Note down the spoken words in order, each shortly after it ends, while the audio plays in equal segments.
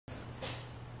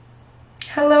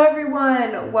Hello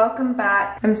everyone, welcome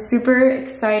back. I'm super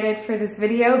excited for this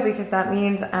video because that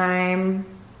means I'm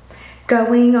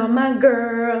going on my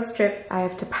girls trip. I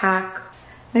have to pack.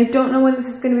 I don't know when this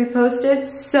is gonna be posted,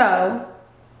 so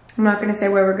I'm not gonna say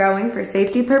where we're going for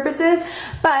safety purposes,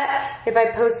 but if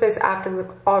I post this after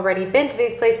we've already been to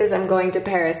these places, I'm going to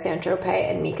Paris, Saint-Tropez,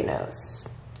 and Mykonos.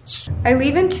 I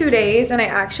leave in 2 days and I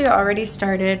actually already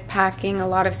started packing a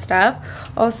lot of stuff.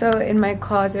 Also in my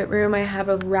closet room, I have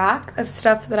a rack of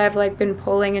stuff that I've like been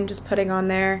pulling and just putting on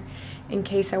there in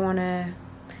case I wanna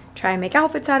try and make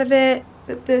outfits out of it.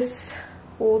 But this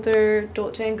older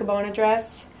Dolce & Gabbana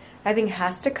dress, I think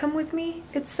has to come with me.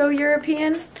 It's so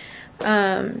European.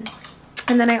 And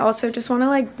then I also just wanna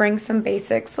like bring some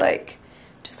basics, like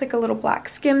just like a little black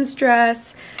Skims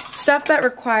dress, stuff that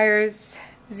requires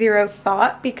zero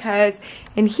thought, because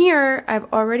in here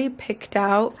I've already picked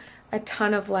out a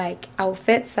ton of like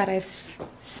outfits that I've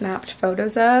snapped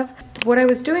photos of. What I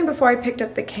was doing before I picked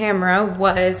up the camera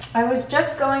was I was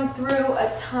just going through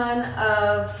a ton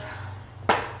of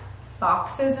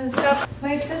boxes and stuff.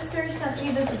 My sister sent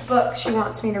me this book she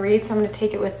wants me to read, so I'm gonna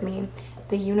take it with me.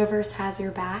 The Universe Has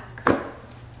Your Back.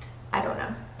 I don't know.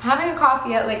 I'm having a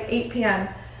coffee at like 8 p.m.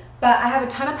 but I have a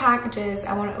ton of packages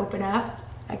I want to open up.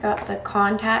 I got the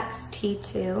Contacts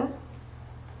T2.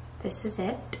 This is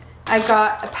it. I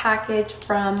got a package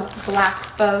from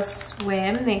Black Bow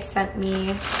Swim. They sent me,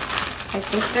 I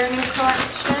think, their new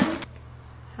collection.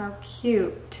 How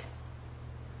cute.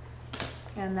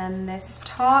 And then this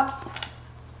top.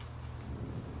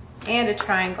 And a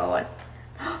triangle one.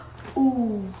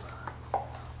 Ooh,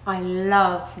 I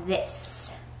love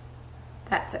this.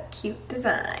 That's a cute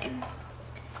design.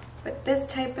 But this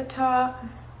type of top.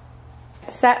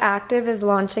 Set Active is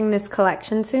launching this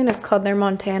collection soon. It's called their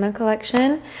Montana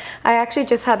collection. I actually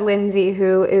just had Lindsay,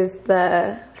 who is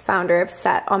the founder of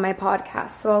Set, on my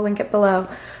podcast, so I'll link it below.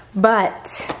 But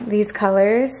these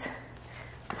colors,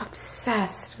 I'm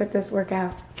obsessed with this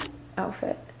workout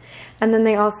outfit. And then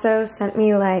they also sent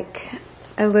me like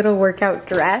a little workout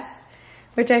dress,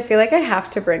 which I feel like I have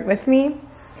to bring with me.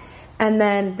 And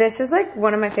then this is like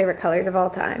one of my favorite colors of all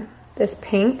time, this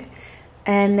pink.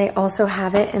 And they also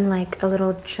have it in like a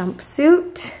little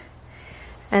jumpsuit,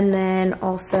 and then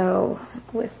also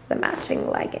with the matching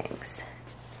leggings.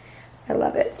 I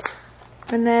love it.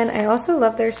 And then I also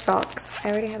love their socks. I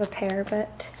already have a pair,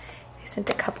 but they sent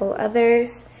a couple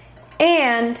others.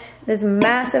 And this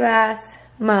massive ass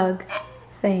mug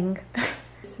thing.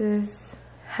 This is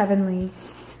heavenly,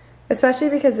 especially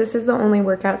because this is the only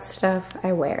workout stuff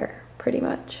I wear, pretty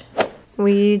much.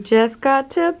 We just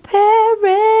got to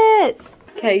Paris.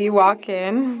 Okay, you walk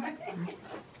in.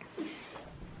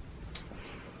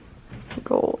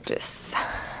 Gorgeous.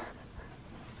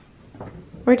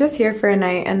 We're just here for a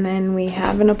night and then we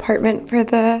have an apartment for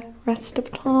the rest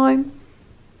of time.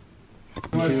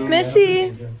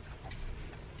 Missy.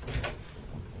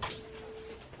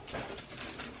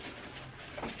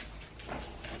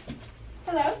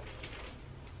 Hello.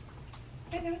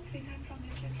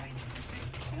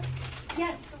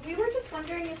 Yes, we were just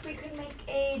wondering if we could make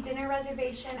a dinner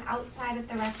reservation outside at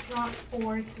the restaurant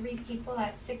for 3 people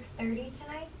at 6:30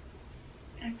 tonight.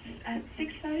 At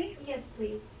 6:30? Yes,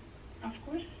 please. Of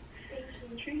course.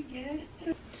 Thank you.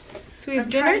 Yes. So we have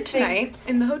dinner tonight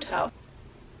in the hotel.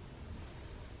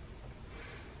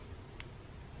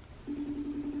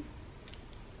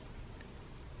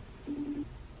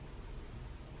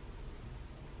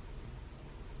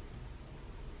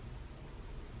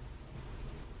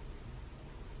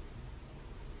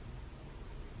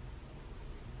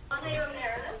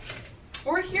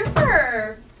 We're here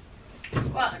for,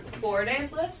 what, 4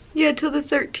 days, Liz? Yeah, till the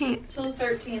 13th. Till the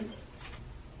 13th.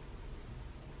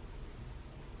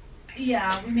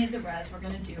 Yeah, we made the res, we're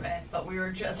gonna do it, but we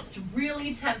were just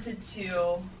really tempted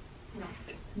to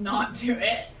not do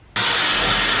it.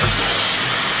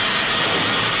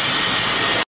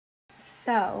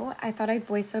 So I thought I'd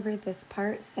voice over this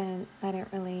part since I didn't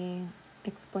really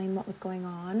explain what was going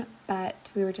on,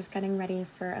 but we were just getting ready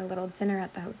for a little dinner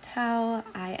at the hotel.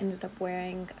 I ended up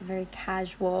wearing a very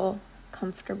casual,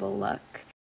 comfortable look.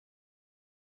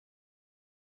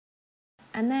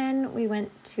 And then we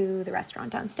went to the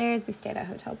restaurant downstairs. We stayed at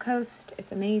Hotel Coast.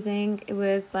 It's amazing. It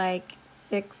was like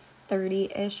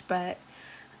 6:30-ish, but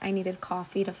I needed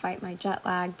coffee to fight my jet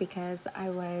lag because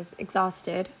I was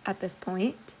exhausted at this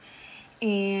point.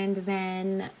 And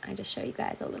then I just show you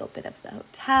guys a little bit of the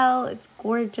hotel. It's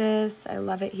gorgeous. I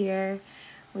love it here.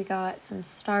 We got some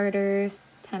starters,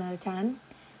 10 out of 10.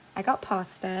 I got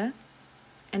pasta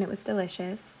and it was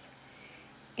delicious.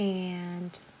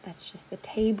 And that's just the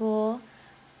table.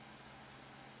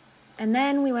 And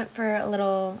then we went for a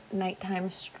little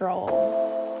nighttime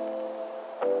stroll.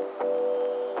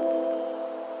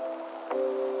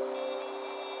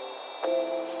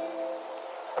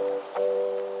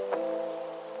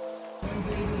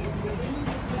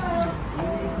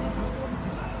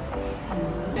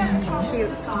 Cute.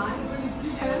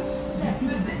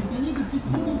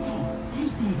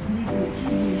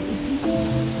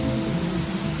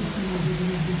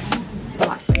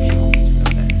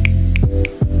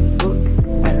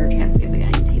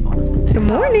 Good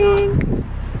morning!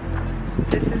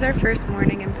 This is our first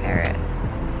morning in Paris,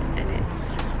 and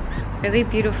it's really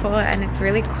beautiful and it's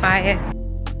really quiet.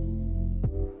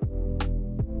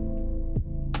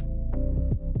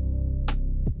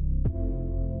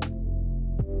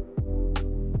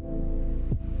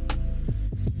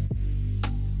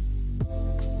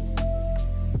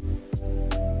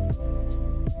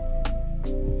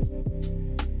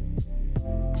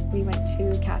 We went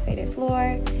to Cafe de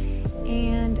Flore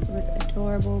and it was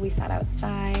adorable. We sat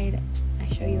outside.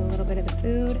 I show you a little bit of the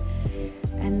food,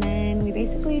 and then we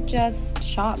basically just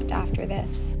shopped after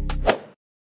this.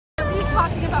 What are you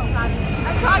talking about, man?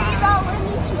 I'm talking about when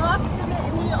he drops him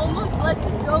and he almost lets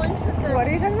him go into the. What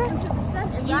are you talking about? Into the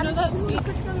scent, and Ratatouille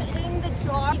puts him in the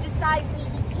jar. He decides that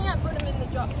he can't put him in the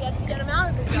jar. He has to get him out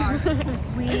of the jar.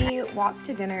 We walked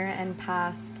to dinner and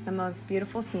passed the most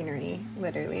beautiful scenery.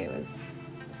 Literally, it was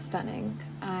stunning.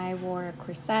 I wore a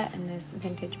corset and this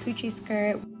vintage Pucci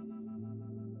skirt.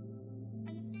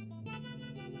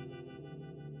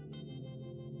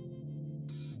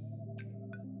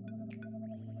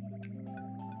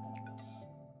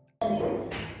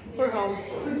 We're home.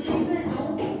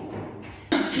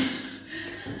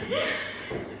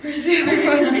 Where's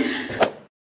everyone?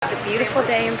 It's a beautiful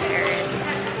day in Paris.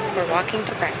 We're walking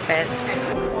to breakfast.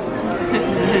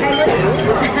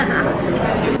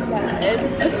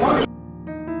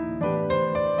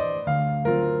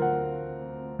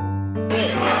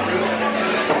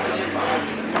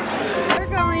 We're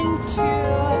going to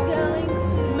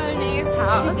Monet's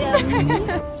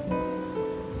house.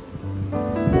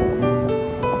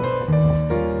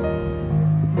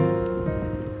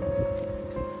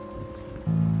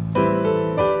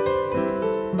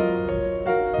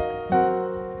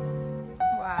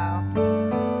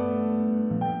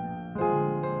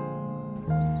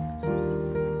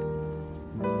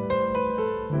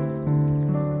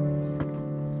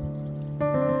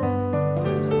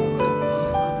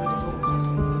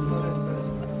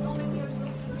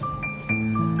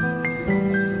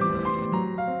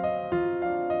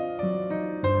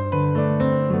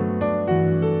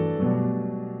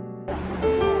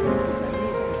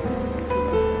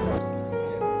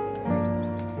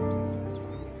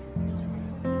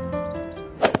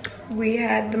 We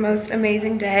had the most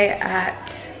amazing day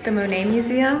at the Monet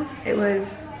Museum. It was,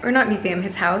 or not museum,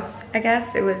 his house, I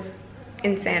guess. It was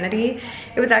insanity.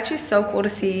 It was actually so cool to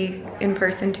see in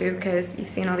person too, because you've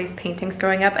seen all these paintings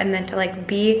growing up, and then to like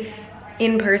be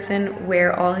in person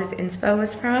where all his inspo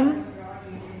was from.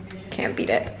 Can't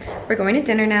beat it. We're going to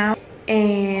dinner now,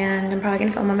 and I'm probably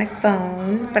gonna film on my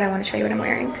phone, but I want to show you what I'm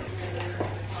wearing.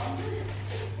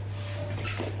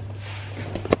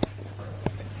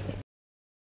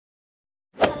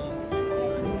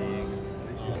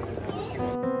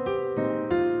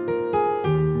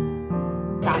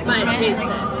 Might taste it.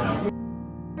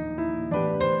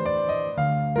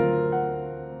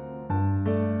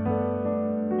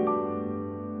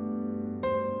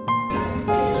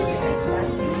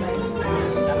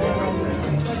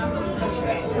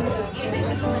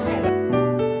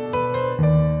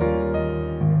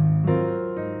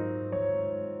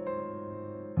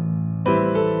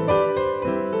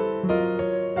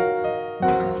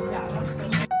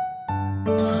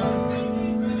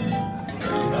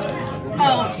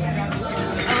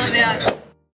 Olivia.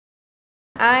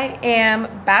 I am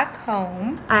back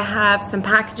home. I have some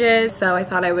packages, so I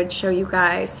thought I would show you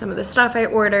guys some of the stuff I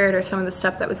ordered or some of the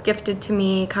stuff that was gifted to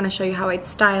me, kind of show you how I'd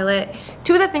style it.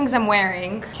 Two of the things I'm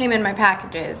wearing came in my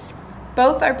packages.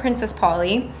 Both are Princess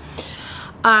Polly.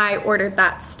 I ordered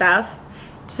that stuff.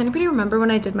 Does anybody remember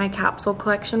when I did my capsule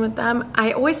collection with them?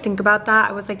 I always think about that.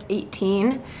 I was like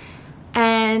 18,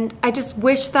 and I just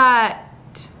wish that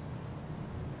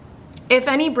if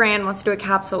any brand wants to do a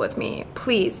capsule with me,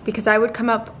 please, because I would come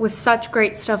up with such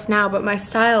great stuff now, but my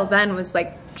style then was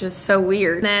like just so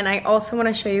weird. Then I also want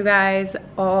to show you guys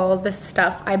all the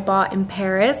stuff I bought in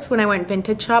Paris when I went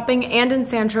vintage shopping, and in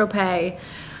Saint-Tropez,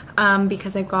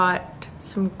 because I got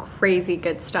some crazy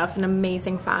good stuff and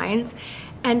amazing finds.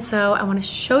 And so I want to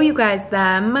show you guys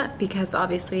them because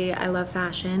obviously I love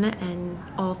fashion and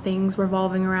all things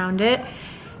revolving around it.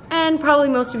 And probably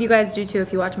most of you guys do too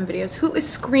if you watch my videos. Who is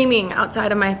screaming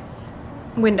outside of my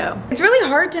window? It's really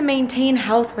hard to maintain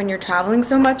health when you're traveling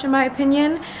so much, in my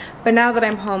opinion. But now that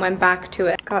I'm home, I'm back to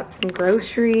it. Got some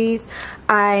groceries.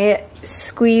 I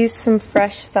squeezed some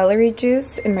fresh celery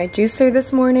juice in my juicer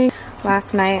this morning.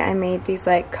 Last night I made these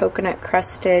like coconut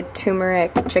crusted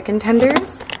turmeric chicken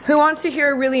tenders. Who wants to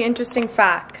hear a really interesting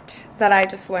fact that I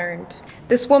just learned?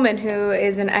 This woman who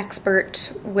is an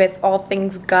expert with all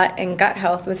things gut and gut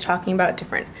health was talking about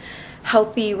different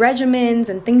healthy regimens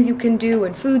and things you can do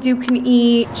and foods you can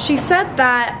eat. She said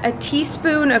that a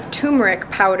teaspoon of turmeric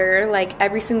powder like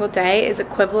every single day is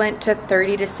equivalent to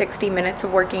 30 to 60 minutes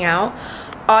of working out.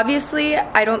 Obviously,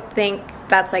 I don't think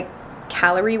that's like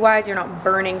calorie wise, you're not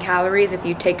burning calories if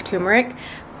you take turmeric,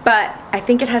 but I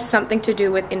think it has something to do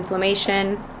with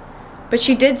inflammation. But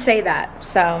she did say that,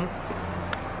 so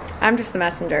I'm just the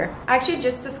messenger. I actually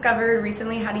just discovered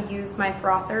recently how to use my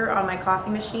frother on my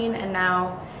coffee machine, and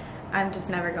now I'm just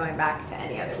never going back to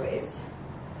any other ways.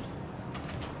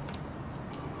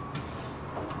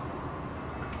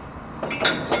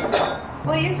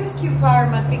 We'll use this cute flower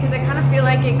mug because I kind of feel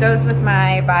like it goes with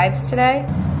my vibes today.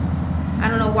 I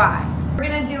don't know why. We're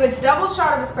gonna do a double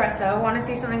shot of espresso. Want to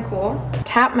see something cool?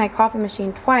 Tap my coffee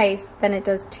machine twice, then it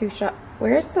does 2 shots.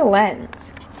 Where's the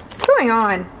lens? What's going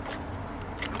on?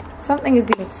 Something is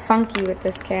being funky with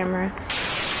this camera.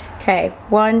 Okay,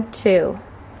 1, 2.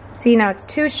 See, now it's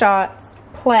 2 shots,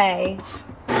 play,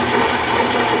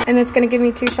 and it's gonna give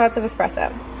me 2 shots of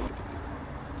espresso,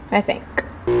 I think.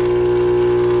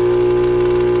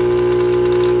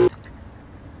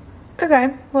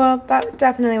 Okay, well, that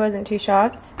definitely wasn't 2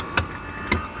 shots.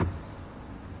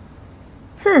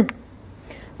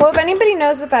 Well, if anybody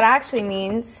knows what that actually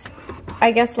means,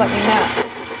 I guess let me know.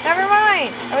 Never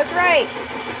mind, I was right.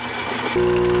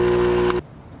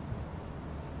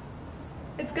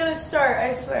 It's gonna start,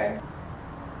 I swear.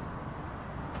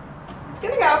 It's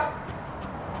gonna go.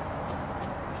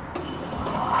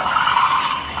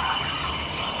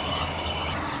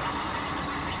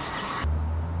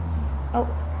 Oh.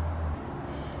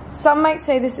 Some might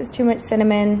say this is too much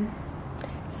cinnamon.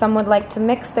 Some would like to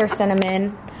mix their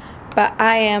cinnamon, but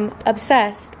I am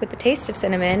obsessed with the taste of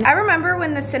cinnamon. I remember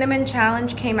when the cinnamon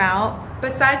challenge came out,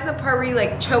 besides the part where you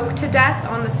like choke to death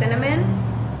on the cinnamon,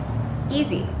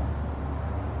 easy.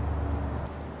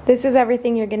 This is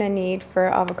everything you're gonna need for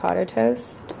avocado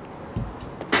toast.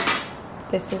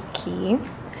 This is key.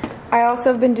 I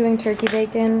also have been doing turkey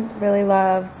bacon, really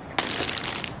love.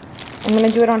 I'm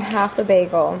gonna do it on half a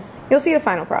bagel. You'll see the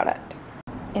final product.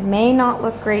 It may not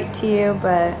look great to you,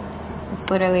 but it's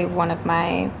literally one of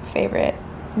my favorite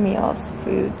meals,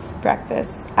 foods,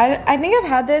 breakfast. I think I've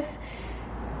had this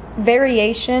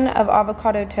variation of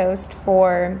avocado toast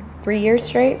for 3 years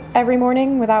straight, every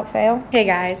morning without fail. Hey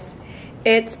guys,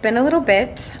 it's been a little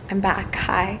bit. I'm back,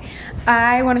 hi.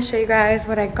 I wanna show you guys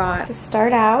what I got. To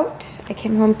start out, I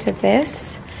came home to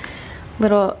this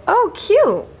little, oh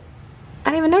cute.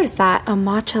 I didn't even notice that. A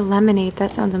matcha lemonade,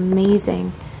 that sounds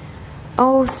amazing.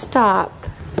 Oh, stop.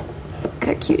 Look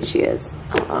how cute she is.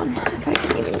 Hold on, if I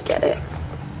can even get it.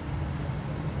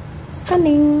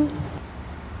 Stunning.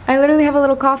 I literally have a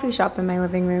little coffee shop in my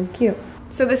living room, cute.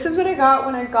 So this is what I got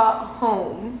when I got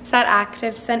home. Set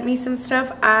Active sent me some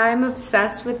stuff. I'm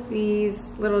obsessed with these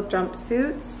little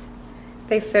jumpsuits.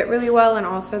 They fit really well and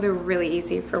also they're really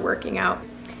easy for working out.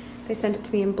 They sent it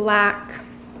to me in black.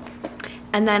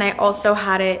 And then I also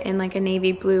had it in like a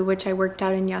navy blue, which I worked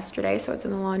out in yesterday, so it's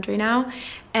in the laundry now.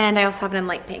 And I also have it in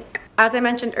light pink. As I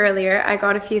mentioned earlier, I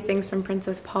got a few things from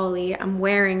Princess Polly. I'm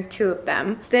wearing 2 of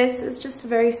them. This is just a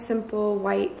very simple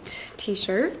white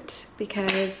t-shirt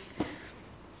because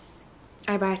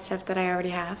I buy stuff that I already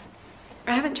have.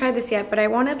 I haven't tried this yet, but I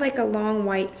wanted like a long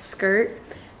white skirt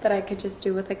that I could just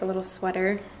do with like a little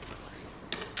sweater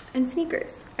and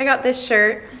sneakers. I got this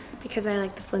shirt because I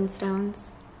like the Flintstones.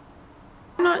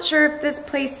 I'm not sure if this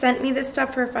place sent me this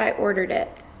stuff or if I ordered it.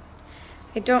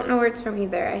 I don't know where it's from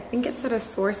either. I think it's at a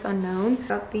source unknown.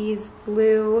 Got these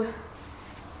blue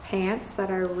pants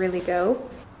that are really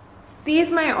dope.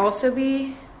 These might also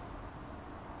be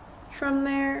from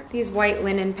there. These white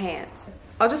linen pants.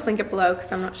 I'll just link it below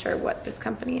because I'm not sure what this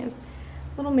company is.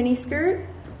 Little mini skirt.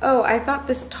 Oh, I thought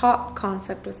this top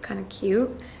concept was kind of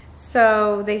cute.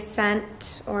 So they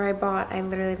sent, or I bought, I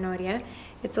literally have no idea.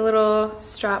 It's a little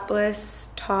strapless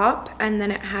top, and then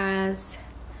it has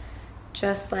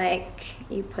just like,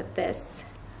 you put this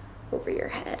over your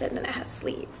head and then it has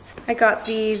sleeves. I got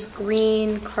these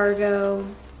green cargo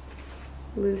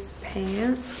loose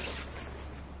pants,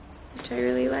 which I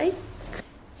really like.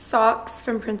 Socks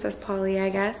from Princess Polly, I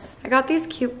guess. I got these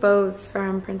cute bows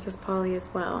from Princess Polly as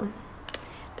well.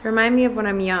 They remind me of when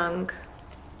I'm young,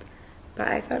 but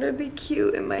I thought it'd be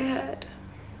cute in my head.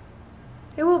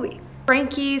 It will be.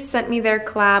 Frankie's sent me their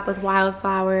collab with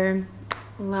Wildflower.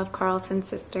 Love Carlson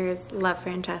Sisters, love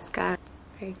Francesca.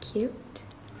 Very cute.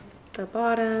 The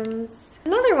bottoms.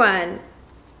 Another one.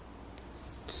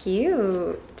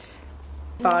 Cute.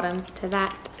 Bottoms to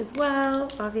that as well,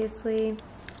 obviously.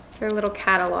 It's her little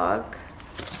catalog.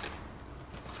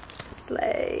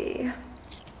 Slay.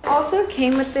 Also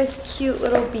came with this cute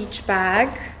little beach bag.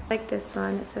 I like this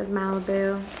one, it says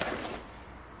Malibu.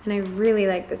 And I really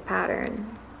like this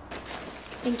pattern.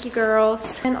 Thank you,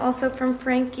 girls. And also from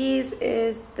Frankie's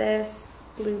is this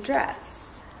blue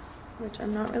dress, which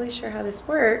I'm not really sure how this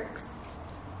works.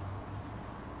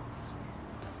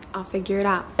 I'll figure it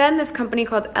out. Then this company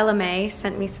called LMA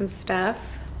sent me some stuff.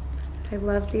 I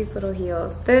love these little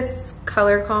heels. This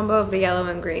color combo of the yellow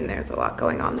and green, there's a lot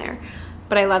going on there.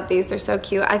 But I love these, they're so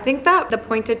cute. I think that the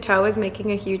pointed toe is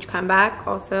making a huge comeback.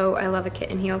 Also, I love a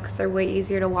kitten heel because they're way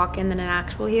easier to walk in than an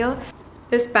actual heel.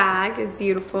 This bag is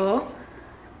beautiful.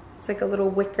 It's like a little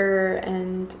wicker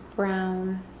and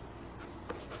brown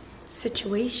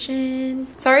situation.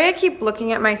 Sorry I keep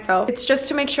looking at myself. It's just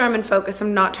to make sure I'm in focus.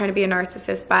 I'm not trying to be a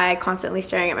narcissist by constantly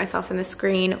staring at myself in the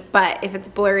screen, but if it's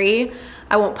blurry,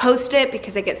 I won't post it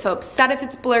because I get so upset if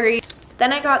it's blurry.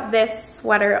 Then I got this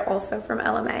sweater also from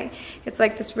LMA. It's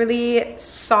like this really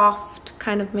soft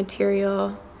kind of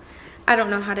material. I don't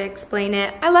know how to explain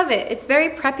it. I love it. It's very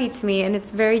preppy to me and it's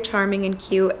very charming and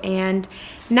cute. And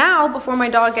now, before my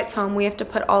dog gets home, we have to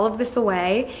put all of this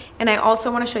away. And I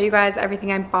also want to show you guys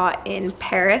everything I bought in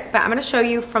Paris, but I'm going to show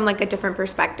you from like a different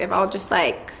perspective. I'll just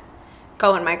like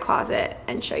go in my closet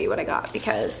and show you what I got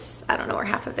because I don't know where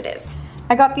half of it is.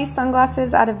 I got these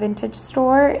sunglasses at a vintage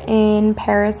store in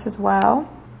Paris as well.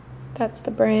 That's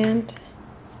the brand.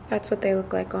 That's what they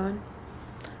look like on.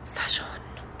 Fashion.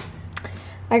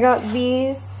 I got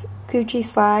these Gucci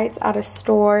slides at a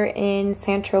store in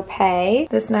Saint-Tropez.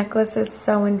 This necklace is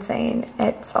so insane.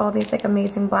 It's all these like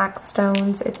amazing black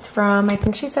stones. It's from, I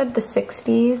think she said the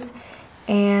 60s,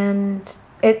 and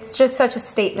it's just such a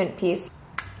statement piece.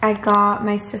 I got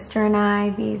my sister and I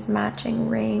these matching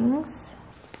rings.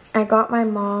 I got my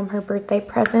mom her birthday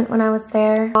present when I was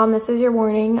there. Mom, this is your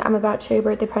warning. I'm about to show you a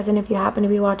birthday present. If you happen to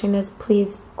be watching this,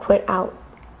 please quit out,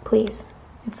 please.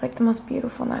 It's like the most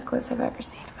beautiful necklace I've ever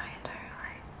seen in my entire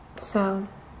life. So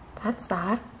that's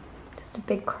that. Just a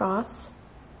big cross.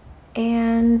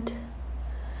 And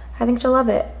I think she'll love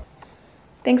it.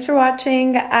 Thanks for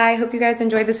watching. I hope you guys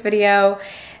enjoyed this video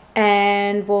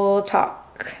and we'll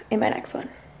talk in my next one.